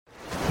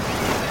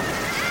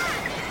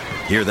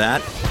Hear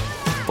that?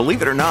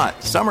 Believe it or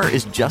not, summer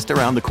is just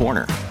around the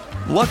corner.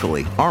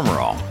 Luckily, Armor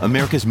All,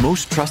 America's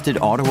most trusted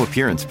auto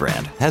appearance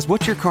brand, has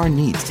what your car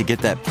needs to get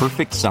that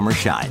perfect summer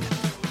shine.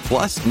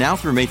 Plus, now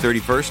through May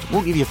 31st,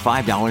 we'll give you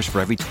 $5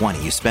 for every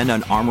 $20 you spend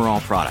on Armor All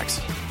products.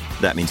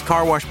 That means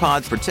car wash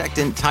pods,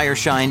 protectant, tire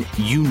shine,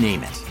 you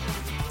name it.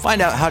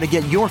 Find out how to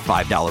get your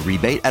 $5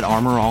 rebate at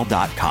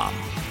armorall.com.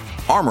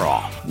 Armor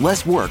All,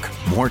 less work,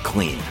 more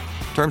clean.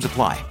 Terms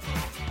apply.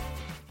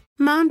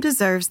 Mom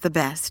deserves the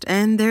best,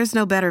 and there's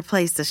no better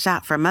place to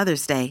shop for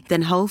Mother's Day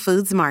than Whole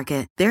Foods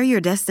Market. They're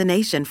your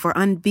destination for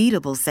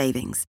unbeatable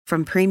savings,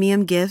 from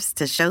premium gifts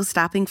to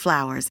show-stopping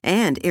flowers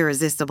and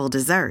irresistible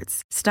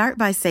desserts. Start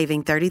by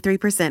saving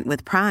 33%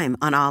 with Prime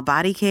on all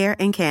body care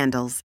and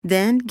candles.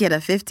 Then get a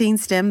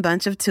 15-stem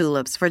bunch of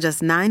tulips for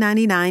just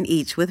 $9.99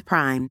 each with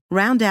Prime.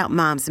 Round out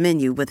Mom's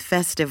menu with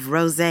festive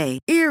rosé,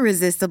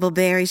 irresistible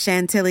berry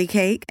chantilly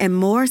cake, and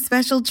more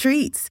special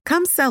treats.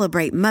 Come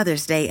celebrate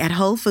Mother's Day at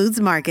Whole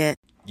Foods Market.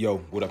 Yo,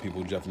 what up,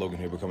 people? Jeff Logan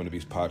here, Becoming the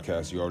Beast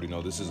podcast. You already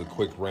know this is a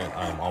quick rant.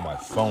 I am on my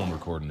phone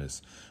recording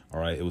this. All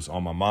right, it was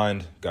on my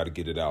mind. Got to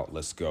get it out.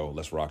 Let's go.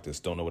 Let's rock this.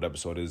 Don't know what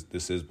episode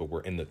this is, but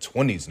we're in the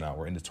 20s now.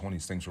 We're in the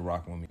 20s. Thanks for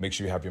rocking with me. Make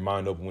sure you have your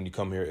mind open when you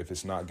come here. If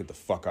it's not, get the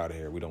fuck out of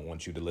here. We don't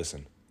want you to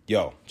listen.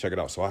 Yo, check it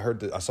out. So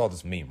I saw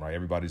this meme, right?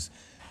 Everybody's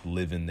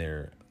living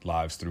their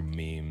lives through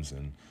memes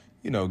and,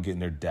 you know, getting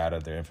their data,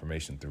 their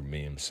information through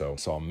memes. So I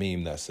saw a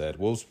meme that said,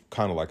 well, it was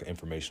kind of like an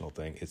informational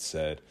thing. It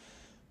said,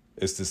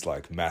 it's this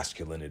like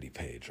masculinity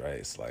page, right?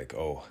 It's like,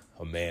 oh,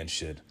 a man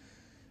should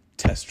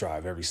test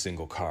drive every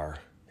single car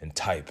and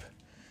type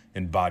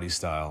and body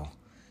style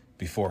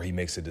before he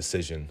makes a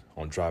decision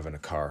on driving a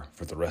car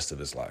for the rest of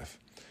his life,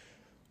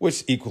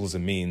 which equals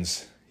and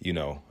means, you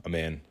know, a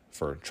man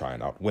for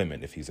trying out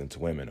women if he's into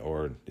women,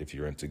 or if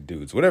you're into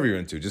dudes, whatever you're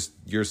into, just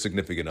your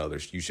significant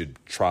others. You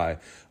should try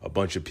a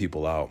bunch of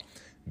people out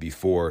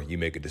before you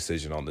make a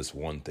decision on this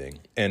one thing.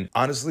 And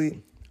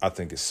honestly, I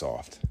think it's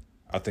soft.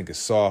 I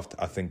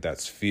think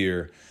that's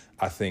fear.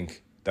 I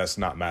think that's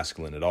not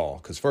masculine at all.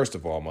 Because first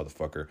of all,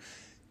 motherfucker,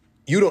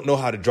 you don't know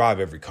how to drive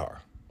every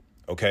car,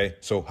 okay?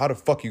 So how the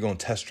fuck you gonna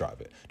test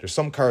drive it? There's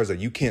some cars that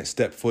you can't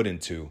step foot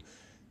into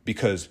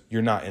because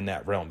you're not in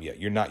that realm yet.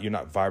 You're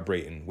not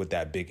vibrating with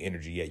that big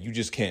energy yet. You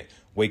just can't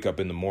wake up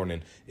in the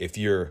morning if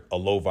you're a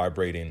low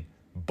vibrating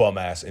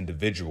bum-ass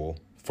individual,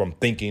 from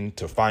thinking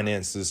to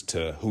finances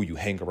to who you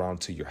hang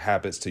around to your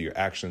habits to your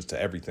actions to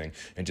everything,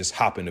 and just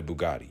hop in a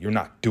Bugatti. You're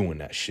not doing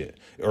that shit,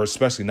 or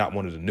especially not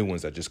one of the new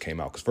ones that just came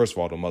out. Because first of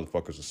all, the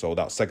motherfuckers are sold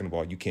out. Second of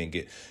all, you can't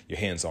get your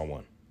hands on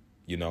one,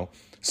 you know?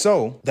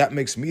 So that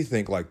makes me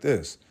think like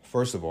this.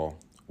 First of all,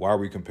 why are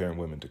we comparing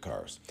women to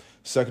cars?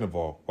 Second of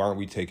all, why aren't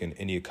we taking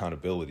any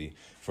accountability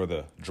for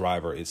the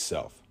driver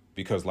itself?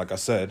 Because like I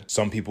said,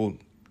 some people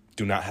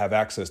do not have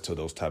access to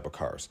those type of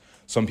cars.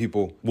 Some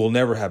people will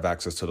never have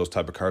access to those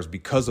type of cars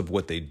because of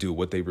what they do,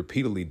 what they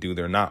repeatedly do.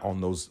 They're not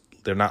on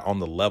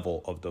the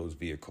level of those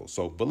vehicles.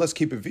 So, but let's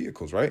keep it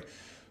vehicles, right?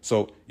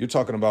 So you're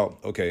talking about,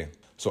 okay,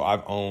 so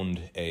I've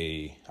owned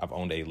a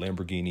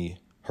Lamborghini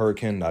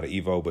Huracan, not an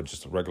Evo, but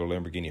just a regular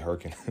Lamborghini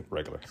Huracan,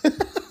 regular.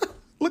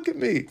 Look at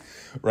me,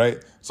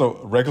 right? So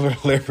regular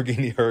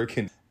Lamborghini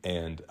Huracan,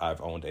 and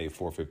I've owned a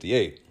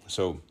 458.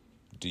 So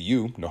do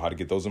you know how to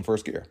get those in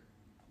first gear?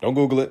 Don't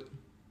Google it.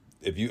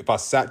 If I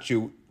sat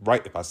your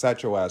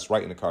ass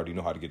right in the car, do you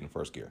know how to get in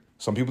first gear?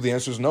 Some people, the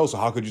answer is no. So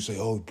how could you say,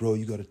 oh, bro,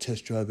 you got to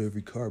test drive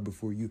every car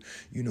before you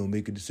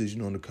make a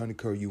decision on the kind of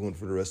car you want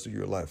for the rest of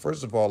your life?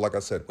 First of all, like I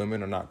said,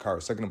 women are not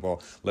cars. Second of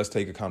all, let's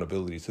take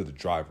accountability to the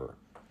driver.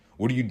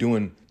 What are you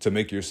doing to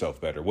make yourself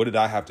better? What did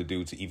I have to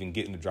do to even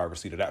get in the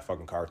driver's seat of that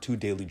fucking car, to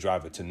daily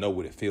drive it, to know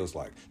what it feels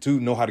like, to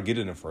know how to get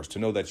it in first, to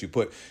know that you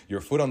put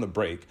your foot on the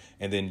brake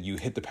and then you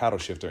hit the paddle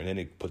shifter and then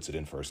it puts it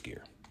in first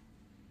gear?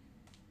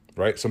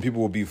 Right? Some people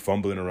will be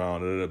fumbling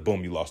around,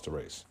 boom, you lost the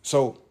race.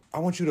 So I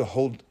want you to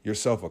hold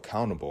yourself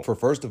accountable for,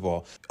 first of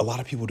all, a lot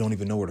of people don't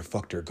even know where the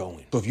fuck they're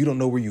going. So if you don't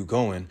know where you're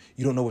going,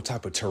 you don't know what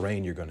type of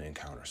terrain you're going to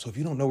encounter. So if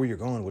you don't know where you're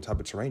going, what type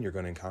of terrain you're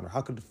going to encounter,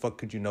 how the fuck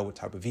could you know what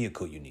type of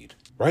vehicle you need?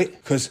 Right?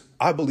 Because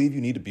I believe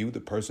you need to be with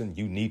the person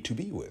you need to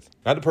be with.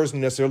 Not the person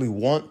you necessarily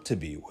want to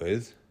be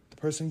with, the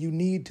person you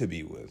need to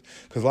be with.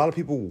 Because a lot of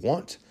people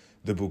want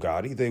the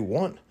Bugatti. They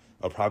want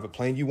a private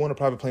plane. You want a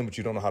private plane, but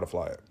you don't know how to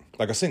fly it.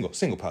 Like a single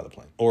pilot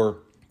plane. Or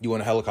you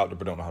want a helicopter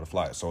but don't know how to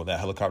fly it. So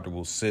that helicopter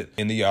will sit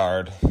in the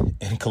yard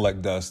and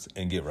collect dust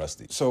and get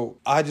rusty. So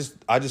I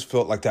just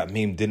felt like that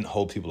meme didn't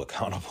hold people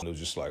accountable. It was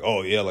just like,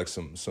 oh yeah, like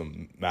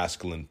some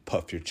masculine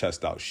puff your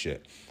chest out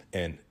shit.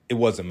 And it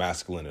wasn't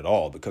masculine at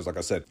all, because like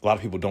I said, a lot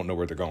of people don't know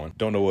where they're going,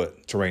 don't know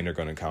what terrain they're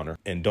going to encounter,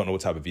 and don't know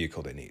what type of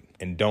vehicle they need,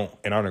 and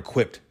aren't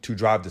equipped to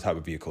drive the type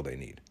of vehicle they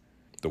need.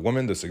 The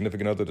woman, the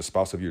significant other, the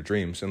spouse of your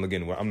dreams. And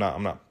again, I'm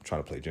not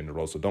trying to play gender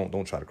roles, so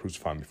don't try to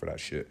crucify me for that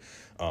shit.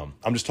 I'm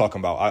just talking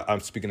about, I'm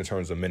speaking in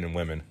terms of men and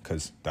women,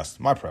 because that's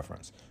my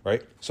preference,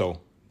 right? So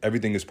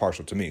everything is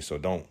partial to me. So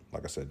don't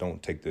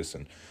take this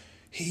and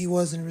he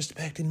wasn't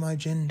respecting my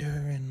gender,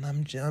 and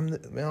man,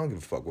 I don't give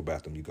a fuck what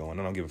bathroom you go in.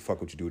 I don't give a fuck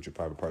what you do with your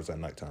private parts at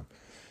nighttime.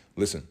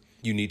 Listen,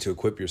 you need to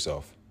equip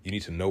yourself You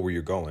need to know where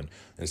you're going.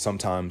 And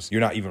sometimes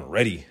you're not even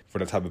ready for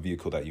the type of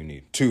vehicle that you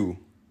need to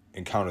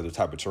encounter the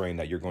type of terrain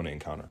that you're going to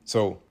encounter.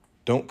 So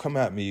don't come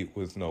at me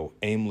with no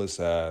aimless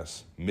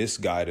ass,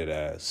 misguided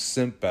ass,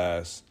 simp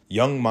ass,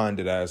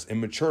 young-minded ass,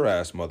 immature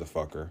ass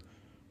motherfucker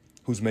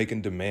who's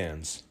making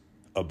demands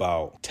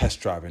about test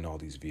driving all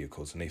these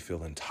vehicles, and they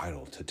feel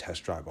entitled to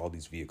test drive all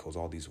these vehicles,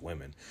 all these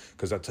women.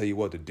 Because I tell you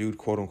what, the dude,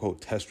 quote unquote,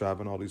 test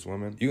driving all these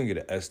women, you can get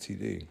an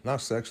STD.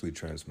 Not sexually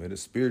transmitted,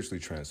 spiritually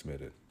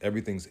transmitted.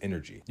 Everything's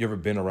energy. You ever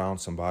been around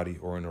somebody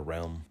or in a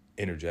realm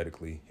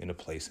energetically, in a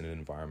place, in an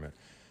environment,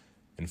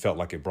 and felt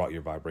like it brought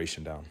your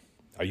vibration down?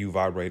 Are you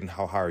vibrating?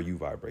 How high are you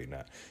vibrating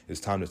at?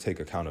 It's time to take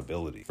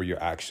accountability for your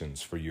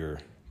actions, for your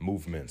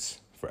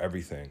movements, for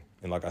everything.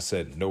 And like I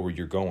said, know where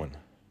you're going.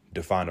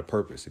 Define a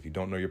purpose. If you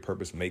don't know your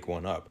purpose, make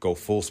one up. Go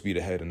full speed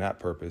ahead in that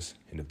purpose.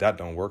 And if that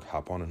don't work,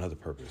 hop on another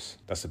purpose.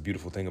 That's the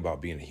beautiful thing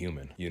about being a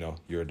human. You know,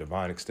 you're a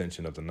divine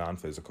extension of the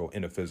non-physical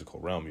in a physical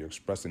realm. You're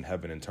expressing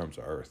heaven in terms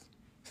of earth.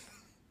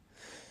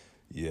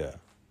 Yeah.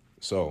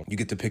 So you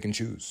get to pick and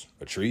choose.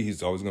 A tree,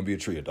 he's always going to be a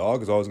tree. A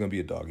dog is always going to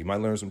be a dog. You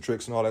might learn some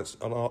tricks and all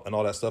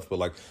that stuff, but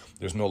like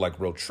there's no like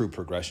real true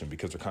progression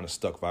because they're kind of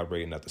stuck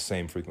vibrating at the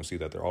same frequency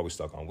that they're always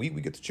stuck on. We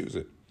get to choose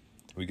it.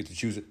 We get to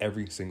choose it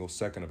every single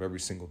second of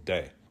every single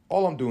day.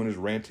 All I'm doing is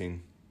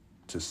ranting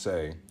to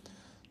say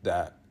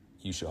that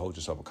you should hold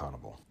yourself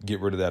accountable.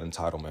 Get rid of that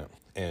entitlement,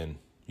 and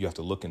you have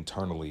to look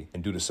internally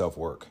and do the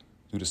self-work.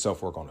 Do the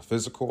self-work on the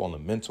physical, on the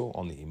mental,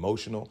 on the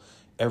emotional.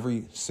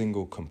 Every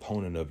single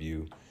component of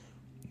you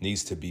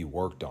needs to be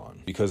worked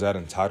on, because that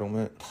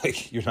entitlement,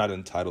 like, you're not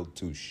entitled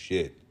to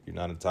shit. You're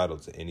not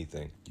entitled to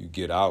anything. You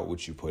get out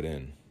what you put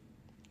in,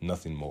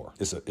 nothing more.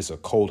 It's a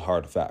cold,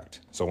 hard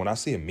fact. So when I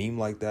see a meme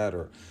like that,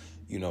 or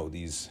you know,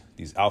 these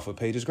alpha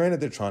pages,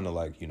 granted, they're trying to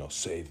like, you know,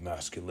 save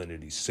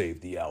masculinity,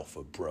 save the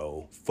alpha,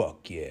 bro.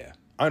 Fuck yeah.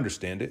 I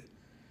understand it.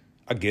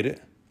 I get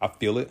it. I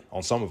feel it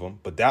on some of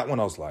them. But that one,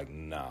 I was like,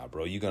 nah,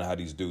 bro, you're going to have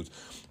these dudes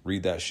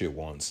read that shit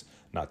once,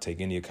 not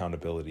take any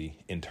accountability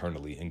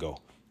internally and go,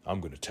 I'm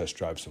going to test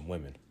drive some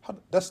women.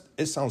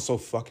 It sounds so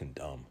fucking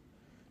dumb.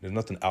 There's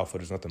nothing alpha,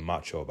 there's nothing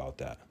macho about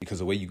that. Because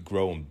the way you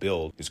grow and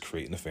build is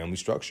creating a family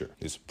structure.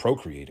 It's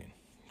procreating,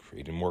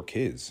 creating more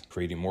kids,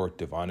 creating more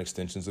divine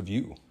extensions of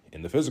you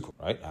in the physical,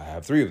 right? I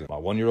have 3 of them. My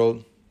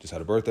 1-year-old just had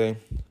a birthday.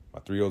 My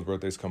 3-year-old's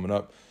birthday's coming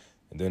up.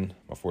 And then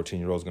my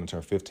 14-year-old's going to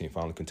turn 15.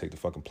 Finally can take the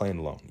fucking plane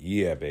alone.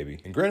 Yeah,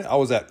 baby. And granted, I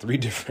was at 3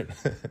 different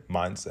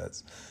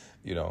mindsets,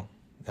 you know,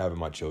 having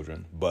my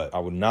children. But I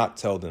would not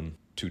tell them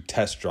to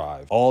test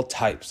drive all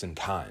types and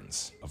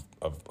kinds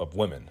of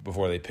women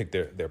before they pick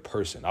their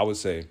person. I would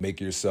say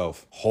make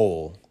yourself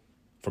whole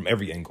from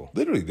every angle.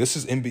 Literally, this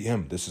is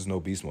MBM. This is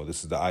no beast mode.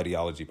 This is the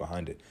ideology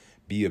behind it.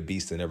 Be a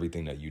beast in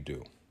everything that you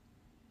do.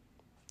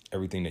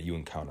 Everything that you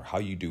encounter. How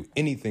you do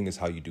anything is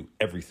how you do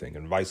everything,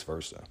 and vice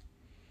versa.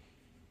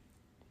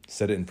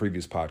 Said it in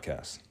previous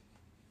podcasts.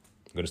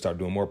 I'm going to start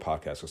doing more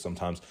podcasts, because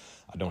sometimes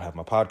I don't have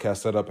my podcast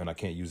set up and I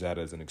can't use that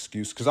as an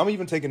excuse, because I'm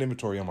even taking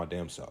inventory on my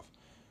damn self.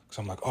 Because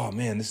I'm like, oh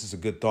man, this is a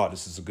good thought.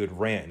 This is a good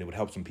rant, and it would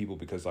help some people,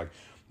 because like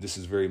this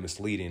is very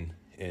misleading.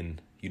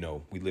 And, you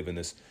know, we live in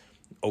this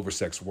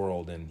oversexed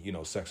world, and, you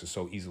know, sex is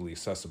so easily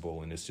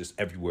accessible, and it's just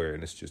everywhere.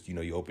 And it's just, you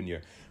know, you open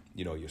your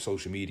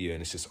social media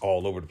and it's just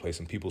all over the place,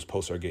 and people's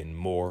posts are getting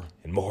more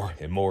and more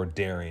and more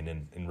daring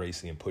and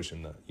racy and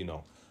pushing the, you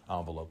know,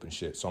 envelope and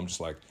shit. So I'm just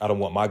like, I don't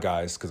want my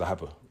guys, because I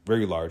have a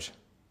very large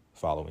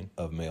following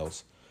of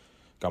males.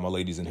 Got my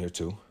ladies in here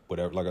too.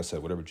 Whatever, like I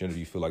said, whatever gender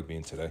you feel like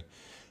being today.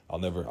 I'll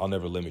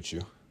never limit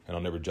you, and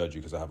I'll never judge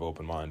you, because I have an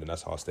open mind, and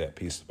that's how I stay at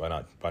peace,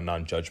 by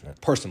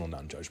non-judgment, personal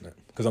non-judgment.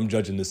 Because I'm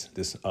judging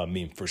this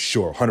meme for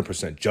sure,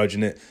 100%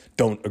 judging it.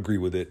 Don't agree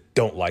with it.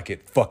 Don't like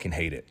it. Fucking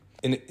hate it.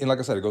 And like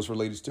I said, it goes for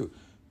ladies too.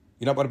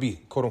 You're not about to be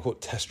quote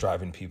unquote test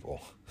driving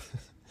people.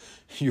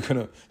 You're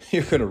gonna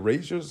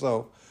raise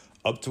yourself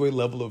up to a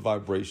level of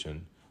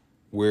vibration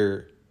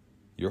where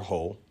you're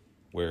whole,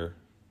 where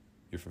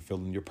you're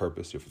fulfilling your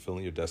purpose, you're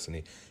fulfilling your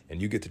destiny, and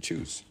you get to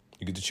choose.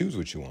 You get to choose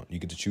what you want. You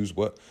get to choose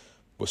what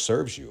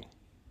serves you,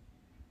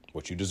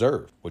 what you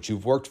deserve, what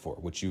you've worked for,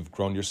 what you've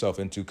grown yourself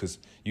into, because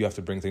you have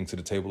to bring things to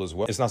the table as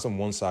well. It's not some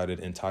one-sided,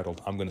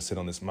 entitled, I'm going to sit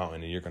on this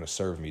mountain and you're going to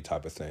serve me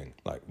type of thing.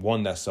 Like,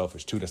 1, that's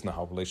selfish. 2, that's not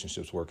how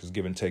relationships work. It's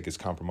give and take, it's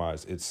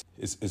compromise. It's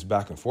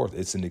back and forth.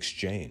 It's an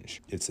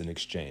exchange. It's an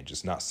exchange.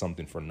 It's not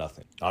something for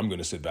nothing. I'm going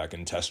to sit back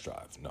and test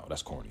drive. No,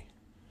 that's corny.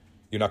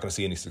 You're not going to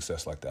see any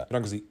success like that. You're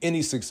not going to see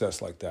any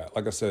success like that.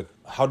 Like I said,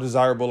 how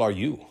desirable are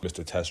you,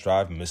 Mr. Test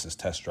Drive, Mrs.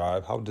 Test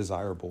Drive? How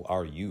desirable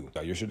are you?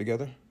 Got your shit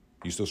together?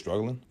 You still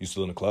struggling? You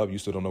still in the club? You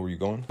still don't know where you're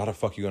going? How the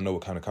fuck you gonna know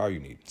what kind of car you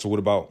need? So what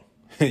about,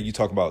 you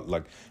talk about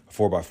like a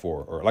 4x4,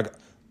 or like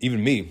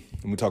even me,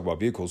 when we talk about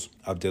vehicles,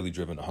 I've daily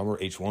driven a Hummer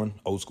H1,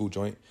 old school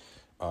joint.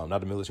 Not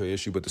the military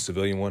issue, but the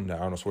civilian one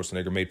that Arnold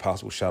Schwarzenegger made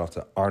possible. Shout out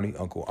to Arnie,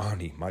 Uncle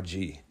Arnie, my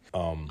G.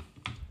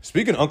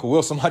 Speaking of Uncle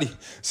Will,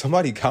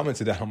 somebody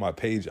commented that on my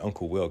page,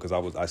 Uncle Will, because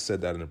I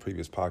said that in a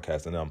previous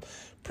podcast, and I'm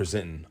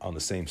presenting on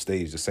the same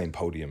stage, the same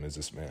podium as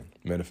this man,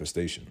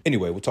 Manifestation.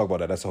 Anyway, we'll talk about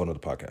that. That's a whole nother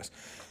podcast.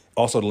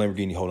 Also, the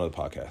Lamborghini, whole nother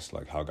podcast,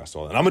 like how I got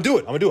stolen. And I'm gonna do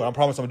it. I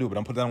promise I'm gonna do it, but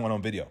I'm putting that one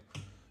on video.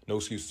 No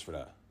excuses for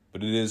that.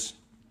 But it is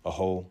a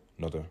whole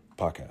nother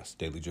podcast.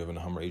 Daily driven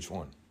Hummer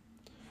H1.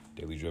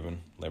 Daily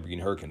driven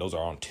Lamborghini Hurricane. Those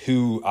are on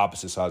two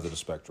opposite sides of the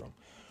spectrum.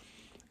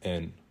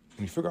 And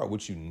when you figure out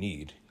what you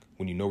need,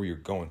 when you know where you're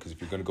going, because if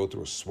you're going to go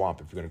through a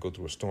swamp, if you're going to go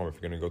through a storm, if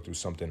you're going to go through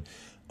something,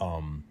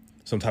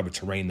 some type of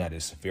terrain that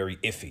is very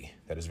iffy,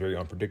 that is very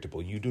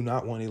unpredictable, you do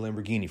not want a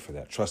Lamborghini for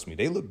that. Trust me,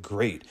 they look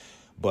great.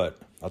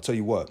 But I'll tell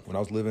you what, when I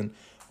was living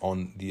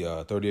on the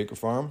 30-acre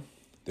farm,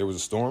 there was a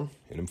storm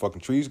and them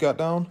fucking trees got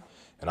down,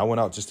 and I went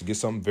out just to get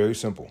something very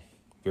simple,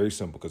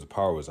 because the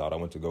power was out. I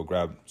went to go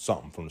grab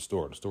something from the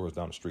store. The store was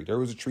down the street. There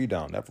was a tree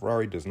down. That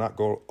Ferrari does not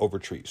go over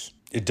trees.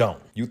 It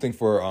don't. You think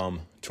for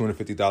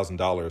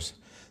 $250,000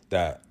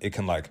 that it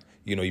can, like,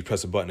 you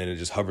press a button and it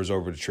just hovers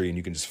over the tree and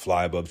you can just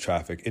fly above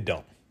traffic? It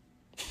don't.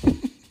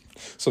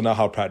 So now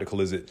how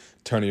practical is it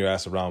turning your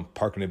ass around,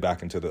 parking it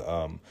back into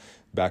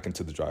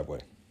the driveway?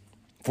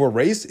 For a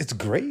race, it's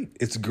great.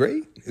 It's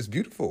great. It's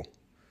beautiful.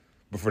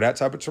 But for that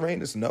type of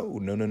terrain, it's no.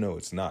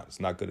 It's not. It's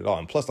not good at all.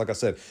 And plus, like I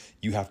said,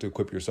 you have to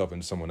equip yourself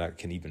into someone that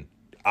can even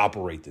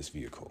operate this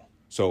vehicle.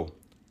 So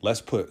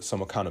let's put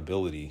some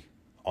accountability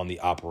on the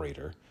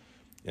operator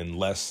and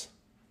less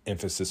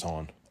emphasis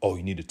on,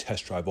 you need to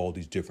test drive all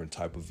these different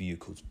type of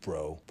vehicles,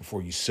 bro,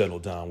 before you settle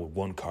down with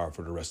one car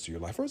for the rest of your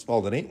life. First of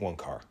all, that ain't one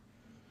car.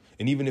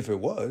 And even if it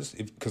was,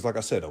 because like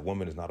I said, a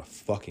woman is not a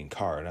fucking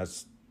car, and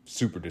that's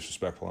super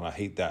disrespectful, and I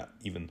hate that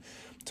even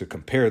to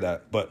compare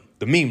that, but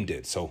the meme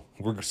did. So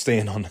we're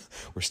staying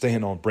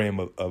on brand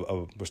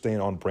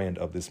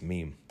of this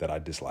meme that I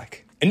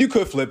dislike. And you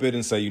could flip it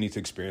and say you need to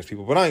experience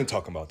people, but I ain't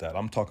talking about that.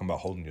 I'm talking about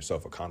holding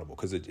yourself accountable,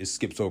 because it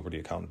skips over the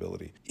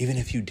accountability, even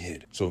if you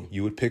did. So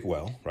you would pick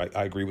well, right?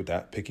 I agree with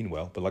that, picking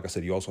well. But like I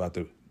said, you also have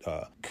to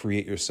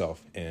create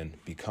yourself and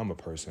become a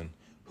person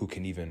who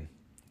can even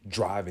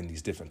drive in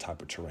these different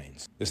type of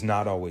terrains. It's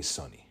not always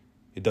sunny.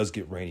 It does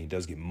get rainy, it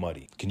does get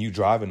muddy. Can you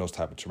drive in those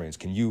type of terrains?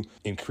 Can you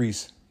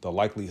increase the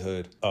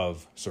likelihood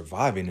of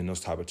surviving in those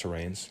type of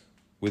terrains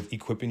with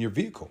equipping your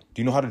vehicle?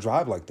 Do you know how to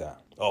drive like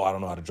that? I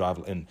don't know how to drive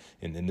in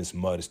this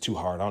mud. It's too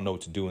hard. I don't know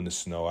what to do in the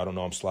snow. I don't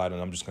know. I'm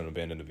sliding. I'm just going to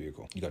abandon the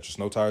vehicle. You got your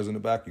snow tires in the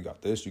back. You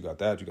got this. You got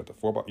that. You got the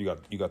 4x.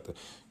 You got the,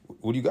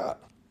 what do you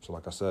got? So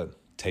like I said,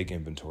 take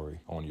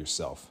inventory on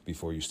yourself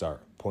before you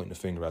start pointing the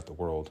finger at the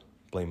world,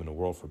 blaming the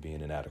world for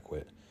being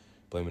inadequate,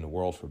 blaming the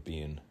world for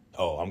being,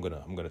 I'm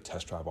gonna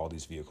test drive all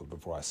these vehicles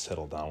before I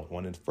settle down with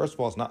one. And first of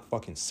all, it's not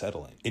fucking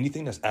settling.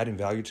 Anything that's adding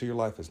value to your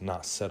life is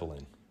not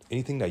settling.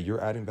 Anything that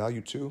you're adding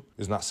value to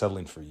is not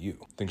settling for you.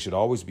 Things should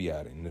always be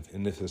adding.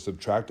 And if it's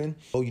subtracting,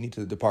 you need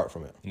to depart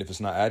from it. And if it's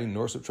not adding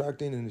nor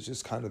subtracting and it's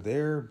just kind of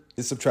there,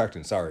 it's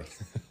subtracting, sorry.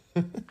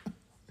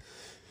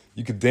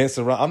 You could dance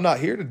around. I'm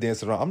not here to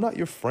dance around. I'm not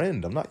your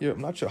friend. I'm not your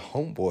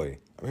homeboy.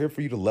 I'm here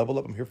for you to level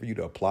up. I'm here for you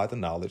to apply the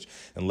knowledge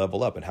and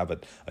level up and have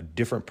a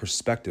different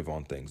perspective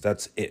on things.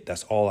 That's it.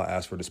 That's all I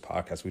ask for this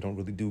podcast. We don't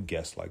really do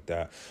guests like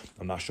that.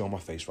 I'm not showing my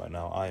face right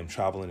now. I am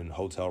traveling in a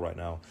hotel right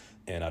now,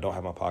 and I don't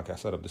have my podcast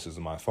set up. This is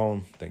my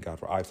phone. Thank God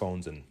for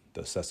iPhones and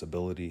the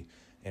accessibility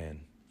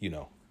and,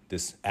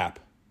 this app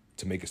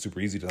to make it super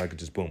easy that I could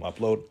just, boom,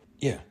 upload.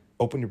 Yeah.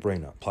 Open your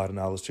brain up. Apply the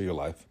knowledge to your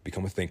life.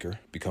 Become a thinker.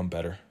 Become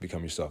better.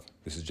 Become yourself.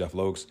 This is Jeff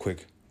Logs.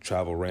 Quick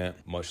travel rant.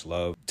 Much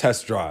love.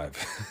 Test drive.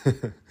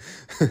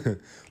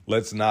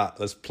 Let's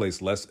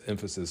place less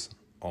emphasis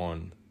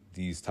on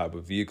these type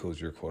of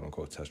vehicles you're quote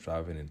unquote test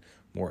driving and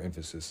more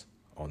emphasis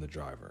on the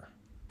driver.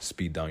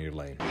 Speed down your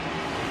lane.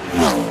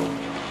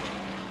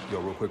 Yo,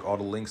 real quick, all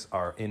the links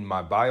are in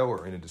my bio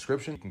or in the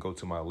description. You can go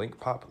to my link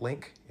pop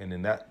link, and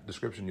in that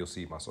description, you'll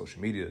see my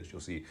social medias. You'll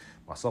see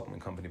my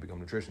supplement company, Become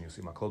Nutrition. You'll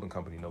see my clothing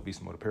company, No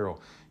Beast Mode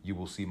Apparel. You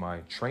will see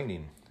my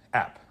training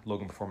app,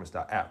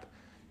 LoganPerformance.app.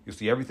 You'll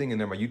see everything in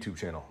there, my YouTube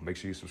channel. Make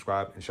sure you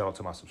subscribe, and shout out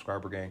to my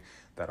subscriber gang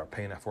that are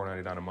paying that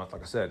 $4.99 a month.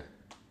 Like I said,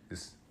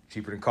 it's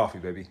cheaper than coffee,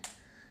 baby.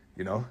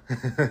 And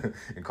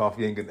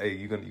coffee ain't gonna,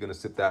 you're gonna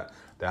sip that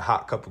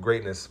hot cup of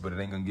greatness, but it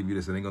ain't gonna give you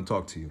this. It ain't gonna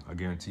talk to you. I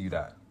guarantee you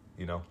that,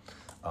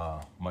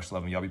 Much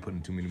love, and y'all be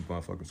putting too many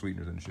motherfucking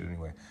sweeteners and shit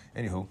anyway.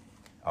 Anywho,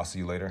 I'll see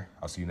you later.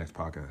 I'll see you next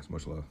podcast.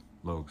 Much love.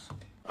 Logs.